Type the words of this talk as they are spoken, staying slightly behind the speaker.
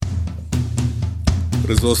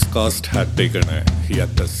ResourceCast had taken a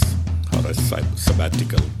hiatus or a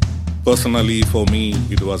sabbatical. Personally, for me,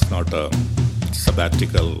 it was not a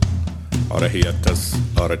sabbatical or a hiatus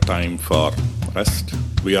or a time for rest.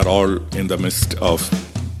 We are all in the midst of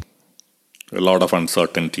a lot of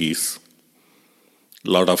uncertainties, a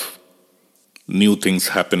lot of new things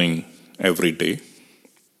happening every day.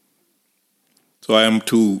 So I am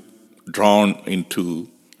too drawn into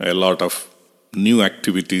a lot of new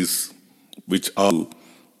activities which are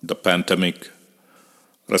the pandemic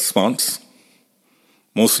response,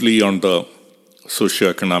 mostly on the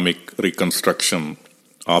socio-economic reconstruction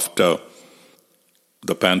after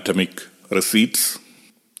the pandemic recedes.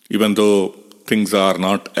 Even though things are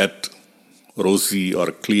not yet rosy or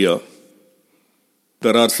clear,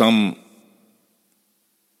 there are some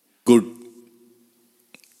good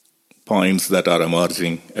points that are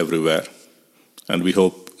emerging everywhere, and we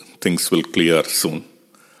hope things will clear soon.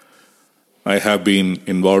 I have been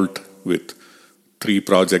involved with 3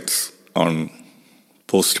 projects on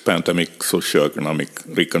post-pandemic socio-economic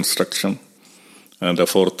reconstruction, and the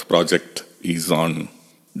 4th project is on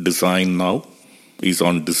design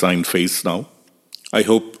phase now. I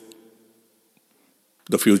hope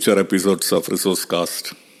the future episodes of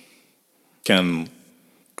ResourceCast can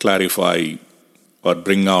clarify or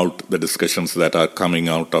bring out the discussions that are coming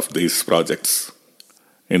out of these projects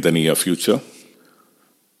in the near future.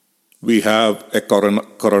 We have a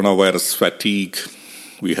coronavirus fatigue.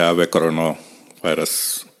 We have a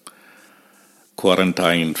coronavirus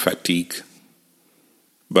quarantine fatigue.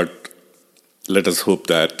 But let us hope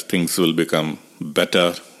that things will become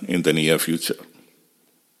better in the near future.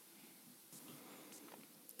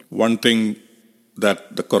 One thing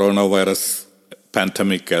that the coronavirus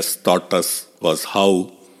pandemic has taught us was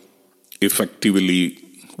how effectively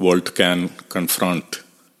world can confront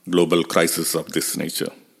global crisis of this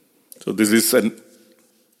nature. So this is a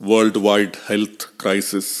worldwide health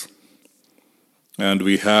crisis, and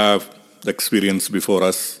we have the experience before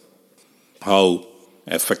us how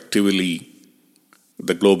effectively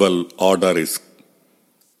the global order is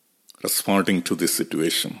responding to this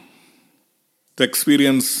situation. The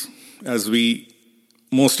experience, as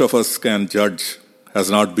most of us can judge, has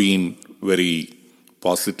not been very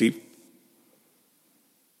positive.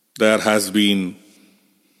 There has been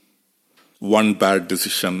one bad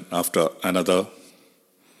decision after another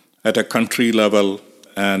at a country level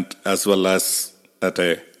and as well as at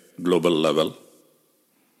a global level.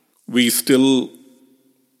 We still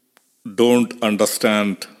don't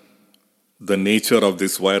understand the nature of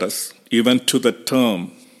this virus, even to the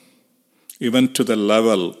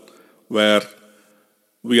level where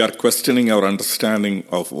we are questioning our understanding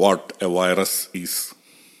of what a virus is.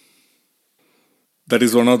 That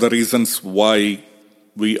is one of the reasons why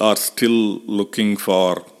we are still looking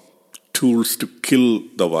for tools to kill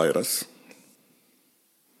the virus,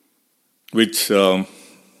 which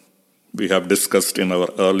we have discussed in our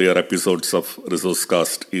earlier episodes of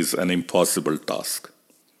ResourceCast is an impossible task.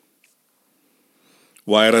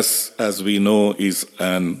 Virus, as we know, is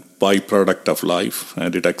an byproduct of life,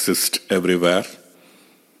 and it exists everywhere.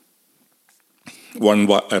 One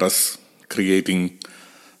virus creating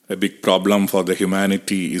a big problem for the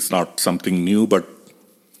humanity is not something new, but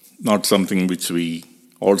not something which we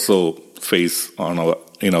also face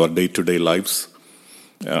in our day-to-day lives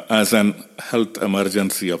as an health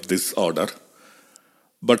emergency of this order.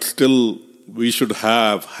 But still, we should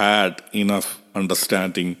have had enough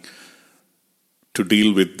understanding to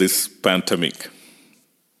deal with this pandemic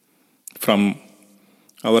from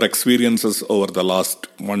our experiences over the last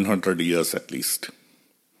 100 years at least.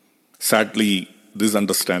 Sadly, this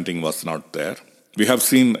understanding was not there. We have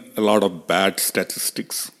seen a lot of bad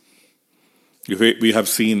statistics. We have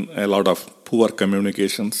seen a lot of poor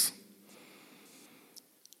communications.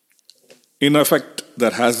 In effect,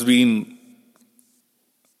 there has been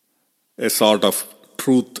a sort of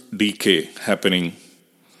truth decay happening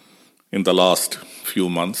in the last few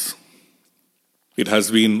months. It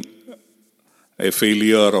has been a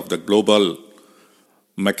failure of the global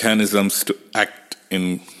mechanisms to act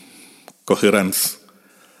in coherence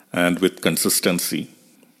and with consistency.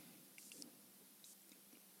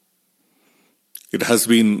 It has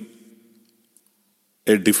been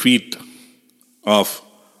a defeat of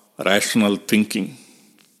rational thinking.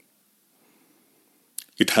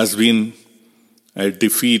 It has been a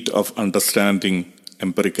defeat of understanding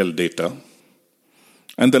empirical data.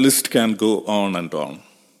 And the list can go on and on.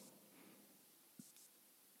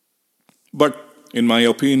 But in my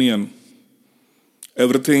opinion,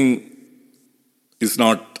 everything is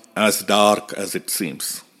not as dark as it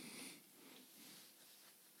seems.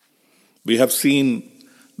 We have seen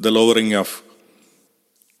the lowering of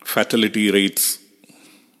fatality rates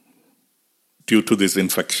due to this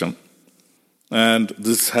infection. And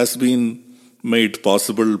this has been made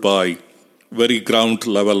possible by very ground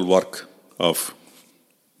level work of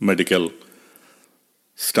medical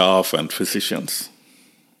staff and physicians.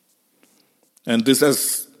 And this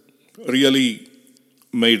has really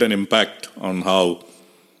made an impact on how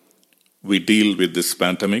we deal with this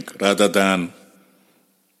pandemic rather than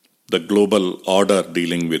the global order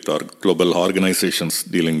dealing with or global organizations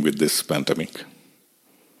dealing with this pandemic.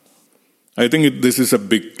 I think this is a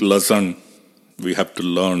big lesson we have to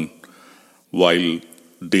learn while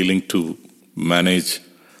dealing to manage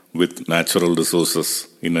with natural resources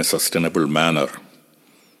in a sustainable manner.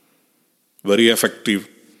 Very effective,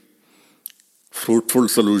 fruitful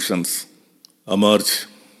solutions emerge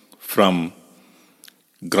from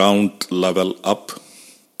ground level up.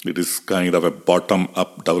 It is kind of a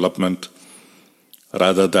bottom-up development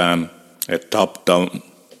rather than a top-down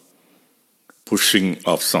pushing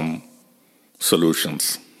of some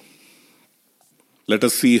solutions. Let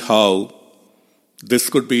us see how this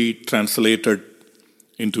could be translated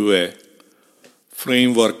into a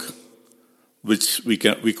framework which we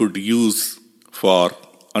could use for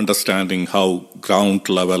understanding how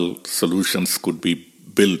ground-level solutions could be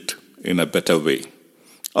built in a better way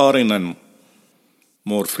or in a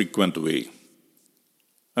more frequent way.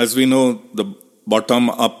 As we know, the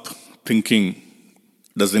bottom-up thinking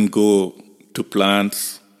doesn't go to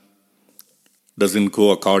plans, doesn't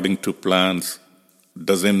go according to plans,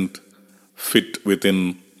 doesn't fit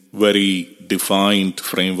within very defined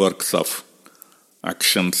frameworks of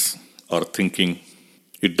actions or thinking.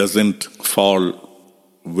 It doesn't fall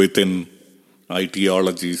within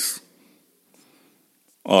ideologies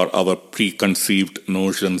or our preconceived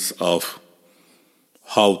notions of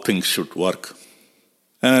how things should work.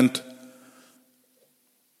 And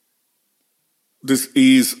this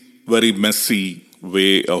is very messy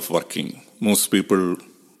way of working. Most people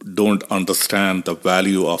don't understand the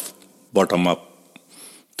value of bottom-up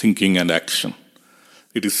thinking and action.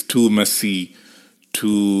 It is too messy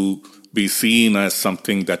to be seen as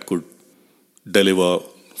something that could deliver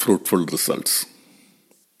fruitful results.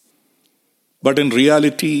 But in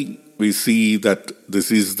reality, we see that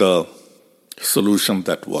this is the solution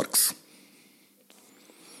that works.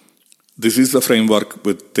 This is the framework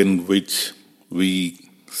within which we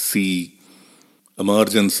see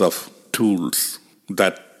emergence of tools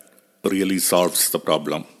that really solves the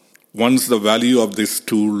problem. Once the value of these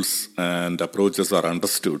tools and approaches are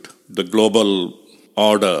understood, the global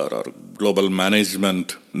order or global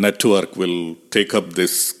management network will take up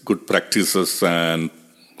these good practices and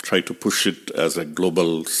try to push it as a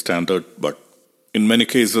global standard. But in many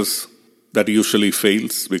cases, that usually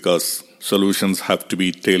fails because solutions have to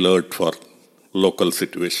be tailored for local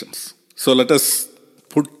situations. So let us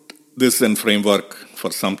put this in framework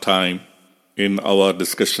for some time in our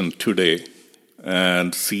discussion today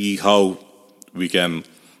and see how we can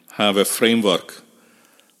have a framework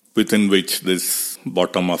within which this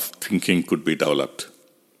bottom-up thinking could be developed.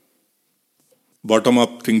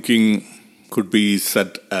 Bottom-up thinking could be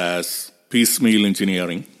said as piecemeal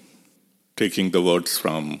engineering, taking the words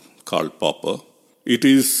from Karl Popper. It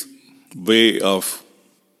is way of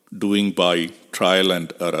doing by trial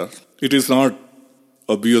and error. It is not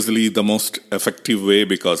obviously the most effective way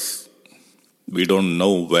because we don't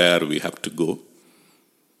know where we have to go.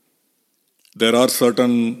 There are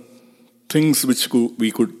certain things which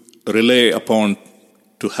we could rely upon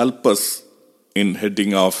to help us in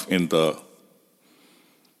heading off in the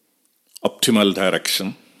optimal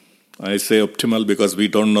direction. I say optimal because we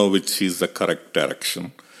don't know which is the correct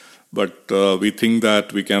direction. But we think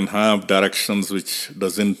that we can have directions which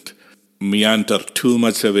doesn't meander too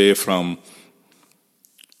much away from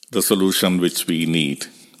the solution which we need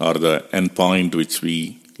or the endpoint which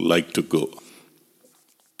we like to go.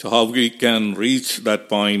 So how we can reach that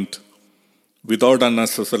point without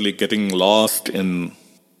unnecessarily getting lost in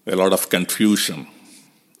a lot of confusion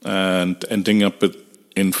and ending up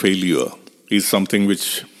in failure is something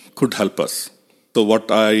which could help us. So what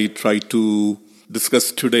I try to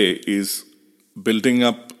discuss today is building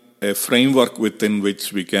up a framework within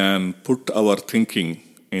which we can put our thinking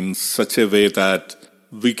in such a way that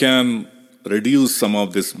we can reduce some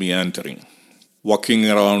of this meandering, walking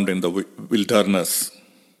around in the wilderness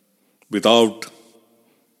without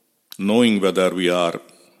knowing whether we are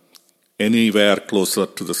anywhere closer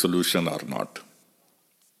to the solution or not.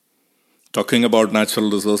 Talking about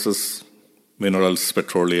natural resources, minerals,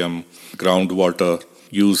 petroleum, groundwater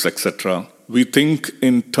use, etc., we think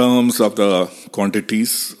in terms of the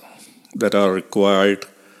quantities that are required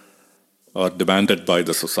or demanded by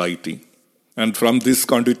the society. And from these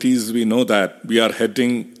quantities, we know that we are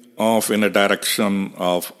heading off in a direction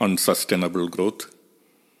of unsustainable growth.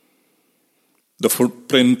 The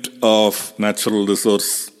footprint of natural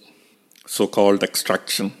resource, so-called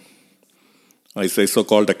extraction. I say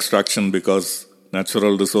so-called extraction because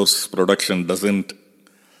natural resource production doesn't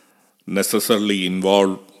necessarily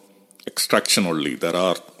involve extraction only. There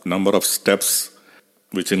are a number of steps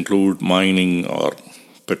which include mining or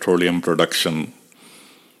petroleum production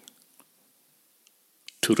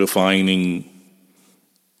to refining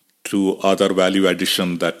to other value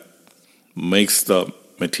addition that makes the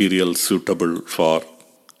material suitable for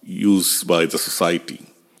use by the society.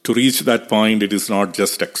 To reach that point, it is not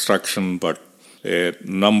just extraction, but a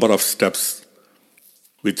number of steps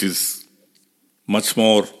which is much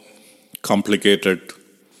more complicated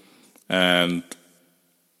and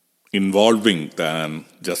involving than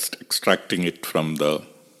just extracting it from the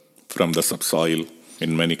subsoil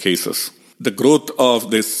in many cases. The growth of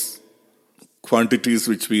these quantities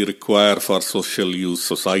which we require for social use,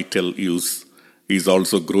 societal use, is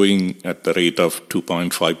also growing at the rate of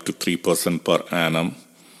 2.5 to 3% per annum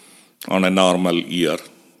on a normal year.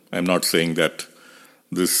 I'm not saying that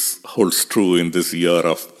this holds true in this year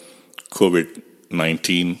of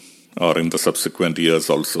COVID-19 or in the subsequent years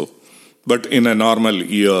also. But in a normal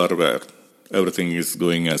year where everything is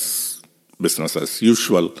going as business as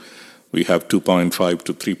usual, we have 2.5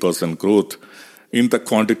 to 3% growth in the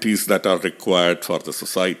quantities that are required for the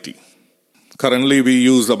society. Currently, we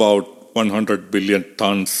use about 100 billion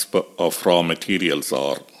tons of raw materials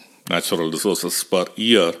or natural resources per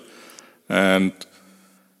year, and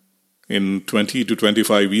in 20 to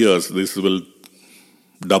 25 years, this will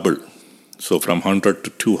double. So from 100 to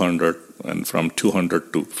 200 and from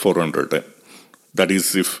 200 to 400. That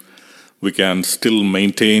is if we can still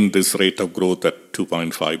maintain this rate of growth at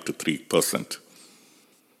 2.5 to 3%,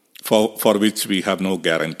 for which we have no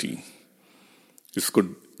guarantee. This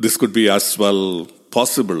could be as well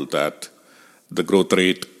possible that the growth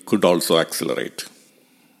rate could also accelerate.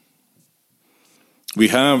 We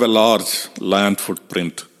have a large land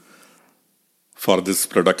footprint for this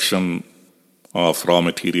production of raw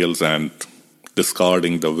materials and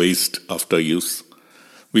discarding the waste after use.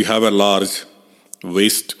 We have a large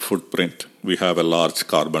waste footprint. We have a large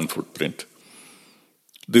carbon footprint.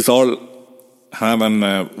 These all have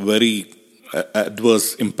a very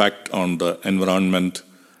adverse impact on the environment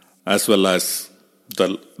as well as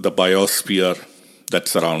the biosphere that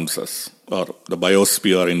surrounds us, or the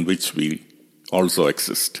biosphere in which we also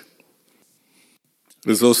exist.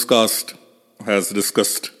 ResourceCast has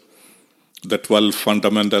discussed the 12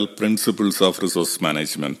 fundamental principles of resource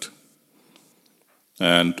management.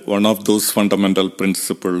 And one of those fundamental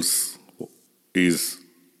principles is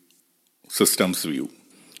systems view.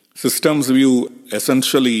 Systems view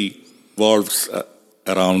essentially revolves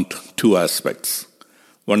around two aspects.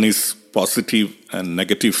 One is positive and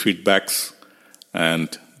negative feedbacks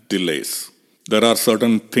and delays. There are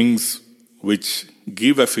certain things which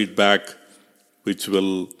give a feedback which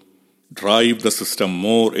will drive the system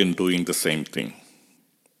more in doing the same thing.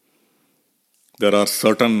 There are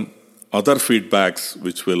certain other feedbacks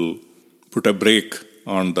which will put a brake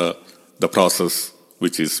on the process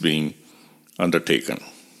which is being undertaken.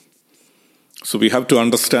 So we have to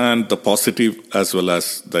understand the positive as well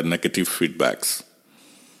as the negative feedbacks.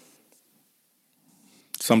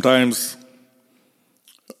 Sometimes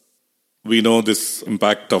we know this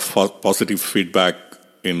impact of positive feedback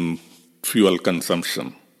in fuel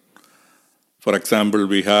consumption. For example,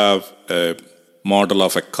 we have a model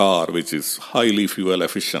of a car which is highly fuel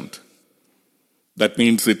efficient. That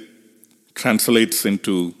means it translates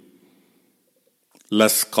into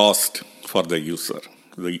less cost for the user.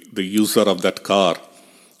 The user of that car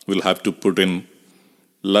will have to put in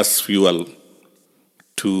less fuel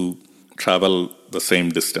to travel the same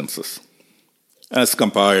distances as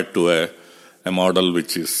compared to a model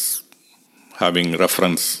which is having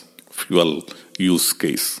reference fuel use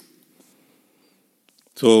case.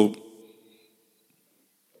 So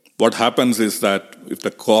what happens is that if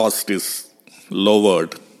the cost is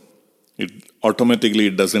lowered, it automatically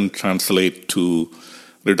doesn't translate to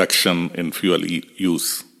reduction in fuel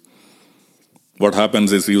use. What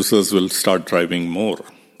happens is users will start driving more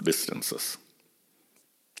distances.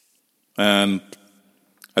 And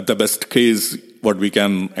at the best case, what we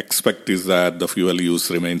can expect is that the fuel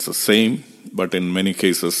use remains the same, but in many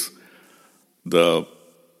cases, the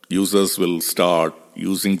users will start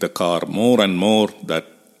using the car more and more, that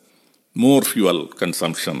more fuel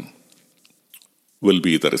consumption will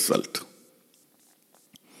be the result.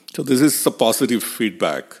 So this is a positive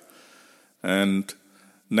feedback. And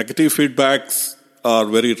negative feedbacks are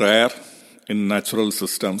very rare in natural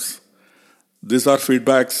systems. These are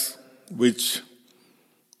feedbacks which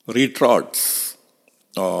retards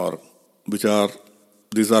or these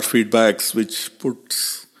are feedbacks which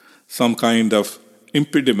puts some kind of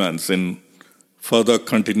impediments in further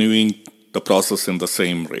continuing the process in the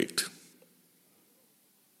same rate.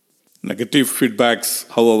 Negative feedbacks,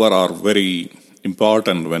 however, are very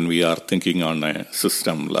important when we are thinking on a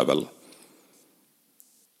system level.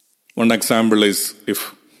 One example is if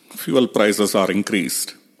fuel prices are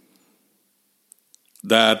increased,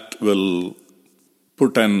 that will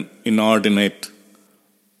put an inordinate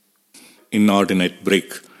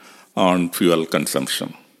brake on fuel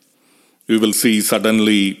consumption. We will see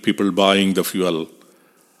suddenly people buying the fuel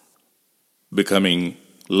becoming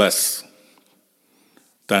less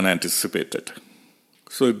than anticipated.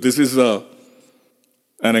 So this is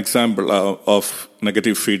an example of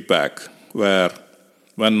negative feedback where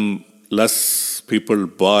when less people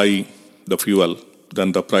buy the fuel,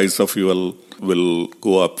 then the price of fuel will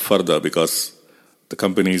go up further because the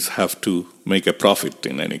companies have to make a profit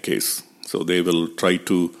in any case. So they will try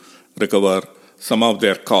to recover some of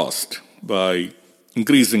their cost by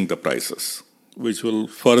increasing the prices, which will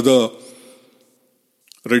further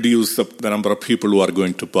reduce the number of people who are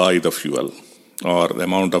going to buy the fuel or the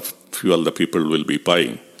amount of fuel the people will be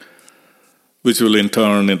buying, which will in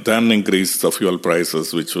turn then increase the fuel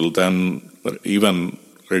prices, which will then even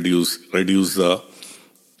reduce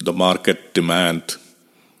the market demand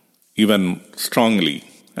even strongly.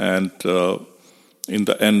 And in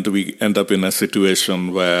the end, we end up in a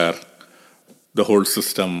situation where the whole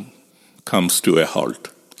system comes to a halt.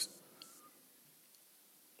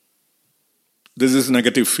 This is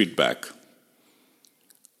negative feedback.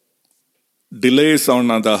 Delays, on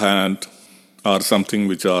the other hand, are something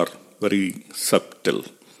which are very subtle.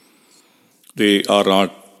 They are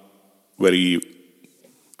not very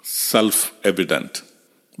self-evident,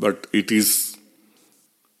 but it is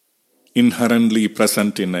inherently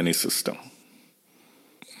present in any system.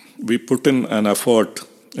 We put in an effort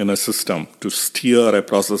in a system to steer a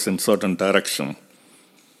process in certain direction.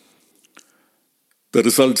 The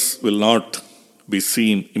results will not be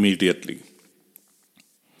seen immediately.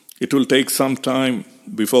 It will take some time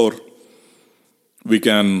before we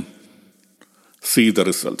can see the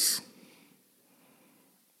results.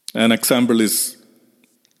 An example is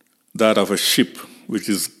that of a ship which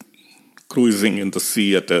is cruising in the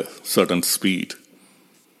sea at a certain speed.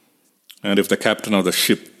 And if the captain of the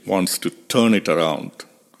ship wants to turn it around,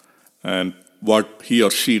 and what he or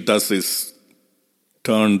she does is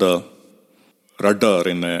turn the rudder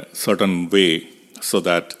in a certain way so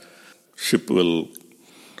that ship will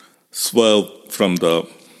swerve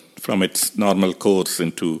from its normal course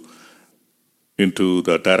into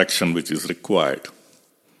the direction which is required.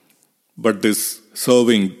 But this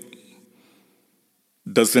swerving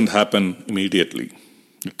doesn't happen immediately.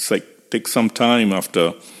 It's takes some time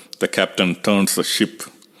after the captain turns the ship,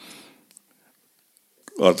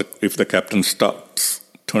 or if the captain starts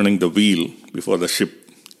turning the wheel before the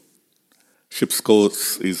ship's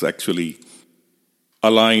course is actually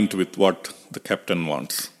aligned with what the captain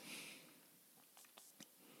wants.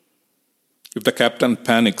 If the captain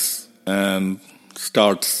panics and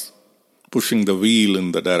starts pushing the wheel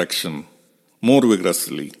in the direction more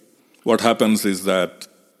vigorously, what happens is that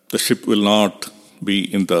the ship will not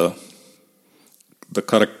be in the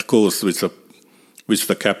correct course which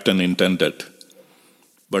the captain intended,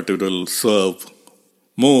 but it will swerve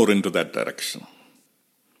more into that direction.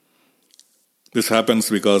 This happens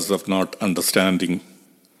because of not understanding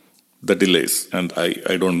the delays, and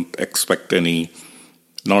I don't expect any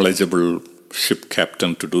knowledgeable ship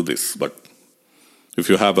captain to do this, but if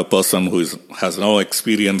you have a person who has no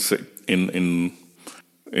experience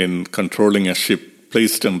in controlling a ship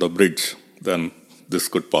placed on the bridge, then this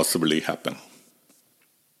could possibly happen.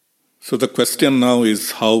 So the question now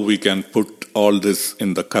is how we can put all this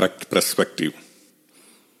in the correct perspective.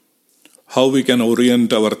 How we can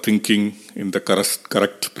orient our thinking in the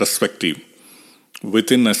correct perspective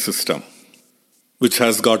within a system which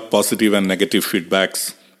has got positive and negative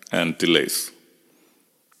feedbacks and delays.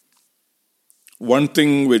 One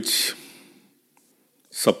thing which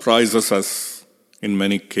surprises us in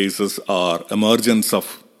many cases are emergence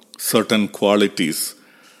of certain qualities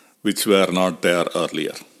which were not there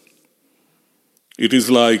earlier. It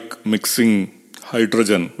is like mixing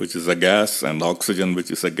hydrogen, which is a gas, and oxygen,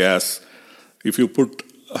 which is a gas. If you put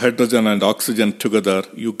hydrogen and oxygen together,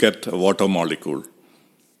 you get a water molecule,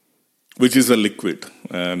 which is a liquid,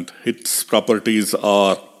 and its properties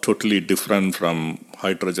are totally different from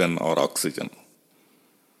hydrogen or oxygen.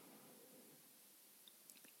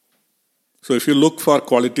 So if you look for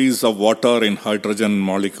qualities of water in hydrogen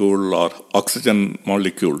molecule or oxygen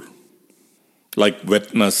molecule, like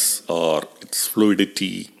wetness or its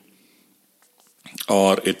fluidity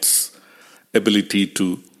or its ability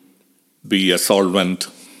to be a solvent,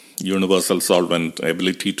 universal solvent,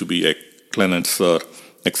 ability to be a cleanser,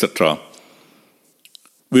 etc.,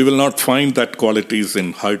 we will not find that qualities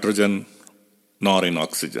in hydrogen nor in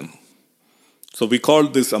oxygen. So we call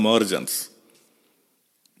this emergence.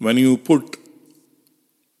 When you put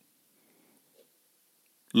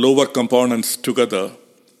lower components together,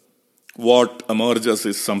 what emerges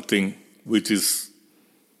is something which is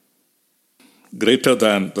greater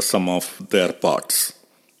than the sum of their parts.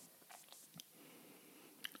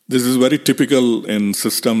 This is very typical in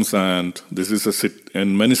systems, and this is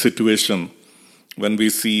in many situations when we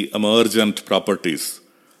see emergent properties,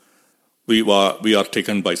 we are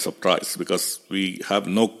taken by surprise because we have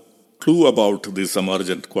no clue about these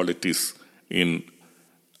emergent qualities in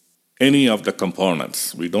any of the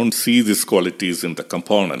components. We don't see these qualities in the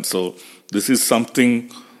components. So this is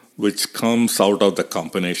something which comes out of the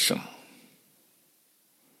combination.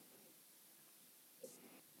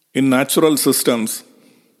 In natural systems,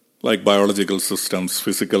 like biological systems,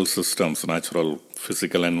 physical systems, natural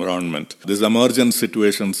physical environment, these emergent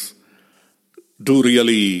situations do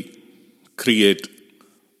really create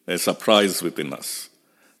a surprise within us.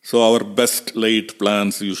 So our best laid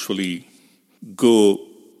plans usually go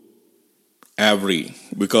awry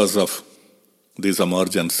because of this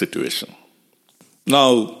emergent situation.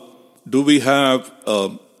 Now, do we have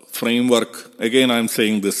a framework? Again, I'm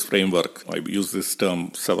saying this framework. I've used this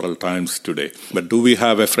term several times today. But do we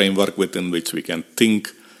have a framework within which we can think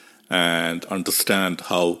and understand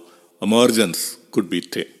how emergence could be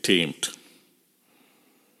tamed?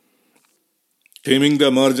 Taming the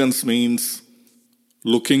emergence means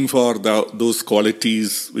looking for those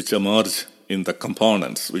qualities which emerge in the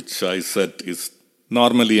components, which I said is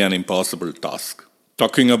normally an impossible task.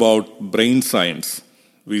 Talking about brain science,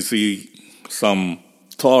 we see some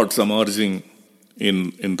thoughts emerging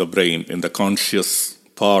in the brain, in the conscious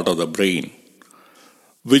part of the brain,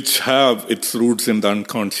 which have its roots in the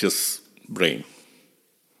unconscious brain.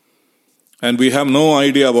 And we have no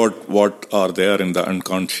idea about what are there in the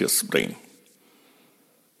unconscious brain.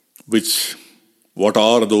 What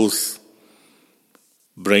are those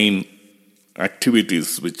brain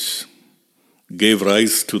activities which gave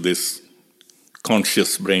rise to this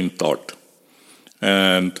conscious brain thought?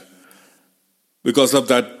 And because of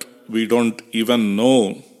that, we don't even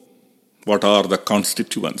know what are the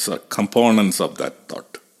constituents or components of that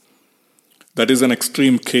thought. That is an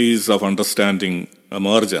extreme case of understanding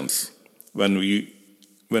emergence, when we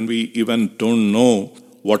even don't know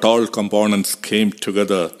what all components came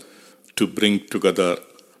together to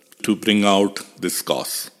bring out this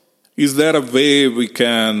cause. Is there a way we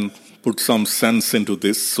can put some sense into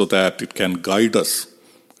this so that it can guide us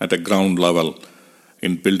at a ground level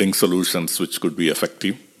in building solutions which could be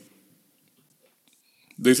effective?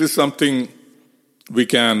 This is something we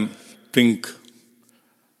can think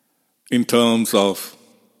in terms of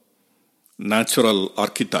natural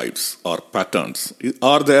archetypes or patterns.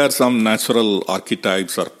 Are there some natural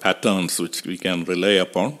archetypes or patterns which we can rely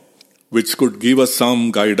upon, which could give us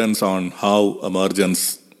some guidance on how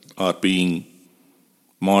emergence are being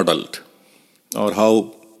modeled, or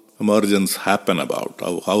how emergence happen about,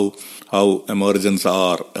 how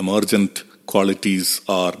emergent qualities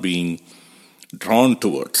are being drawn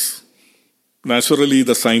towards. Naturally,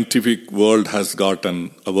 the scientific world has got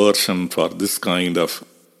an aversion for this kind of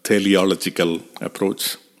teleological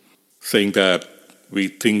approach, saying that we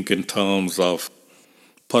think in terms of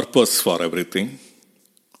purpose for everything.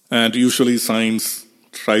 And usually science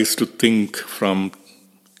tries to think from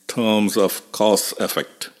terms of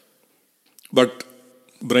cause-effect. But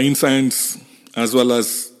brain science, as well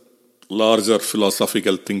as larger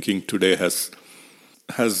philosophical thinking today,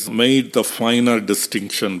 has made the finer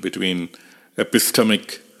distinction between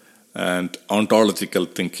epistemic and ontological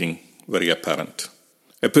thinking very apparent.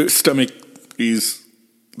 Epistemic is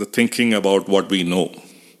the thinking about what we know.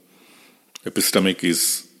 Epistemic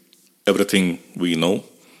is everything we know.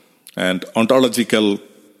 And ontological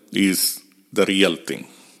is the real thing,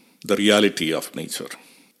 the reality of nature.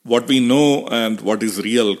 What we know and what is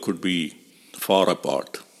real could be far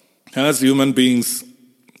apart. As human beings,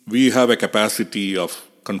 we have a capacity of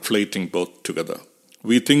conflating both together.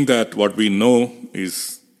 We think that what we know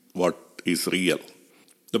is what is real.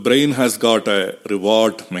 The brain has got a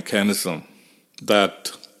reward mechanism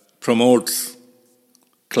that promotes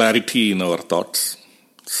clarity in our thoughts,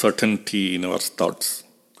 certainty in our thoughts.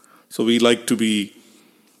 So we like to be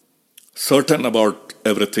certain about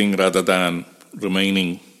everything rather than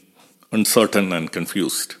remaining uncertain and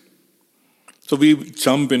confused. So we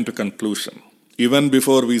jump into conclusion. Even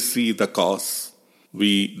before we see the cause,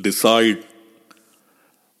 we decide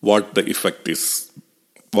what the effect is,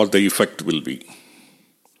 what the effect will be.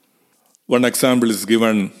 One example is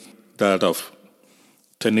given, that of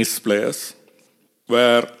tennis players,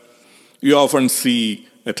 where you often see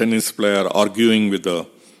a tennis player arguing with the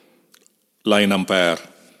line umpire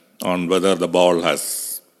on whether the ball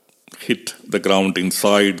has hit the ground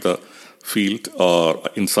inside the field or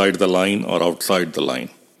inside the line or outside the line.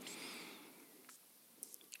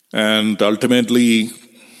 And ultimately,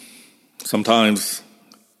 sometimes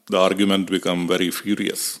the argument becomes very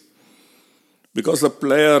furious because the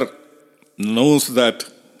player knows that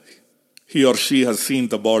he or she has seen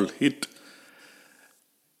the ball hit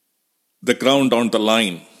the ground on the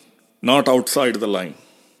line, not outside the line.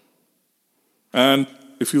 And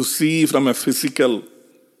if you see from a physical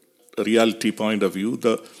reality point of view,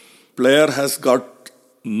 the player has got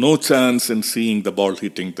no chance in seeing the ball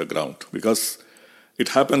hitting the ground because it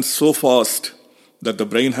happens so fast that the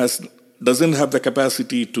brain doesn't have the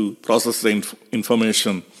capacity to process the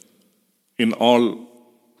information in all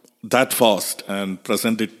that fast and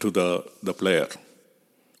present it to the player.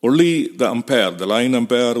 Only the umpire, the line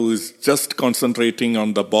umpire, who is just concentrating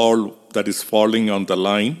on the ball that is falling on the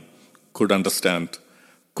line, could understand,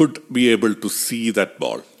 could be able to see that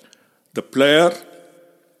ball. The player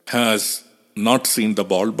has not seen the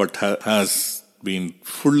ball, but has been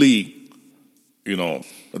fully,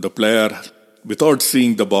 the player, without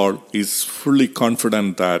seeing the ball, is fully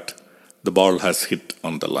confident that the ball has hit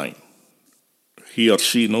on the line. He or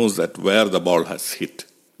she knows that where the ball has hit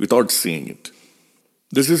without seeing it.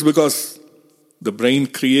 This is because the brain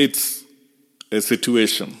creates a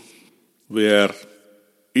situation where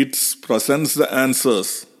it presents the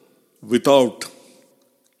answers without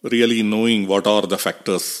really knowing what are the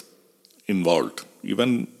factors involved.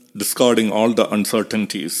 Even discarding all the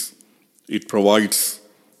uncertainties, it provides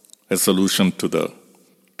a solution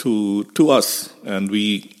to us, and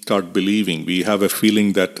we start believing, we have a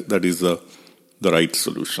feeling that is the right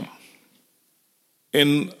solution.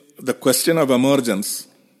 In the question of emergence,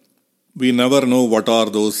 we never know what are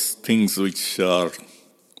those things which are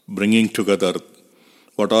bringing together,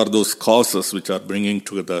 what are those causes which are bringing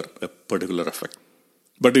together a particular effect.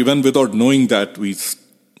 But even without knowing that,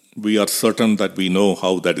 we are certain that we know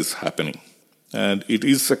how that is happening. And it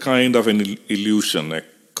is a kind of an illusion, a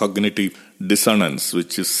cognitive dissonance,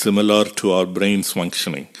 which is similar to our brain's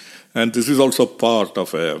functioning. And this is also part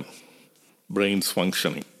of a brain's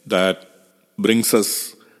functioning that brings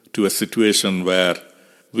us to a situation where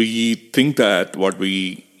we think that what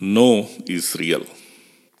we know is real.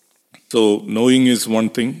 So knowing is one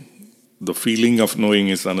thing, the feeling of knowing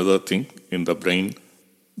is another thing in the brain.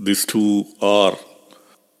 These two are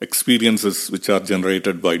experiences which are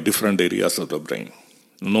generated by different areas of the brain.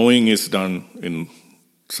 Knowing is done in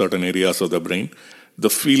certain areas of the brain. The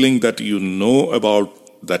feeling that you know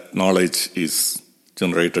about that knowledge is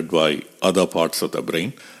generated by other parts of the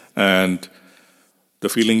brain. And the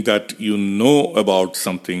feeling that you know about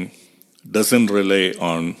something doesn't rely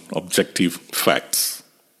on objective facts.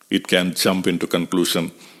 It can jump into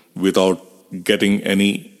conclusion without getting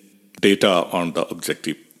any data on the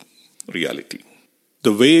objective reality.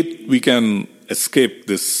 The way we can escape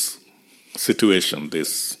this situation,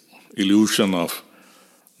 this illusion of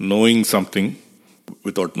knowing something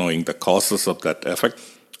without knowing the causes of that effect,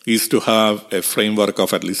 is to have a framework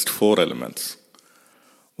of at least 4 elements.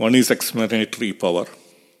 One is explanatory power.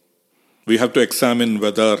 We have to examine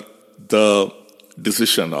whether the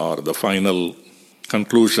decision or the final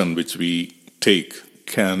conclusion which we take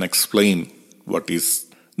can explain what is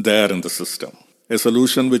there in the system. A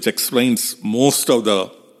solution which explains most of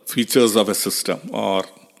the features of a system or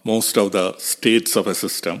most of the states of a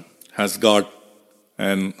system has got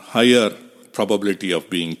a higher probability of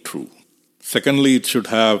being true. Secondly, it should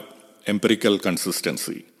have empirical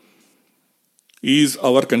consistency. Is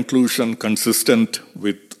our conclusion consistent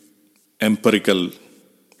with empirical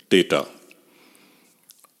data?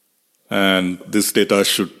 And this data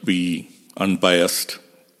should be unbiased,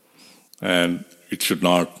 and it should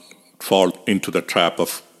not fall into the trap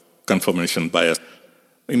of confirmation bias.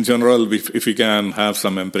 In general, if we can have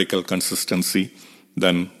some empirical consistency,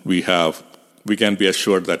 then we can be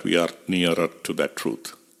assured that we are nearer to that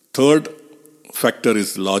truth. Third factor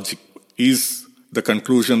is logic. Is the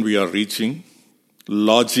conclusion we are reaching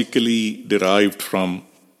logically derived from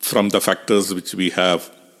the factors which we have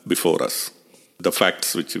before us, the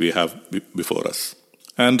facts which we have before us?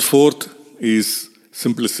 And fourth is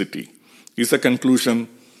simplicity. Is the conclusion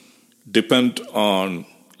depend on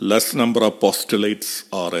less number of postulates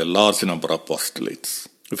or a large number of postulates.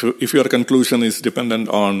 If your conclusion is dependent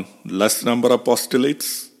on less number of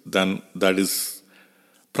postulates, then that is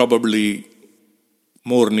probably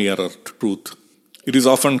more nearer to truth. It is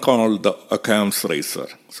often called the Occam's razor.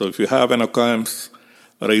 So if you have an Occam's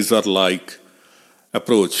razor-like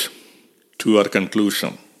approach to your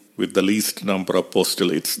conclusion with the least number of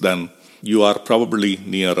postulates, then you are probably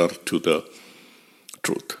nearer to the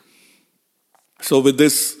truth. So with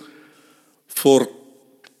this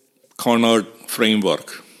four-cornered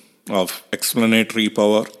framework of explanatory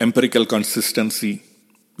power, empirical consistency,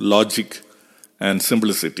 logic, and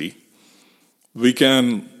simplicity, we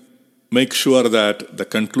can make sure that the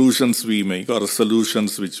conclusions we make or the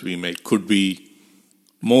solutions which we make could be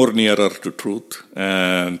more nearer to truth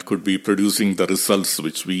and could be producing the results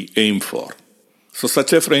which we aim for. So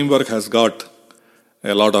such a framework has got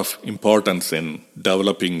a lot of importance in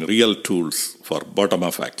developing real tools for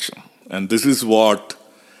bottom-up action. And this is what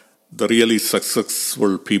the really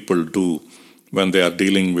successful people do when they are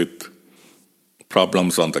dealing with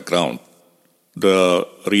problems on the ground. The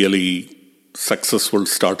really successful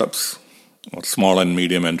startups or small and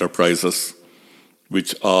medium enterprises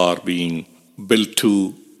which are being built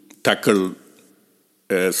to tackle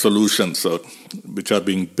solutions which are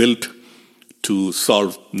being built to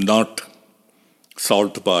solve, not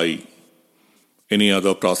solved by any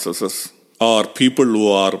other processes, or people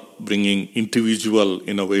who are bringing individual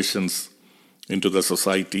innovations into the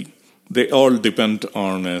society. They all depend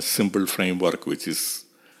on a simple framework which is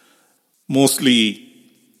mostly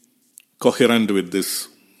coherent with this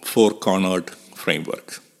four-cornered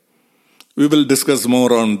framework. We will discuss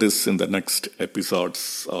more on this in the next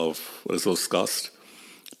episodes of ResourceCast.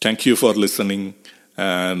 Thank you for listening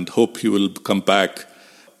and hope you will come back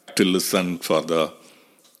to listen for the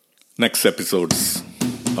next episodes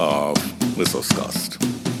of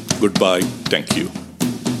ResourceCast. Goodbye. Thank you.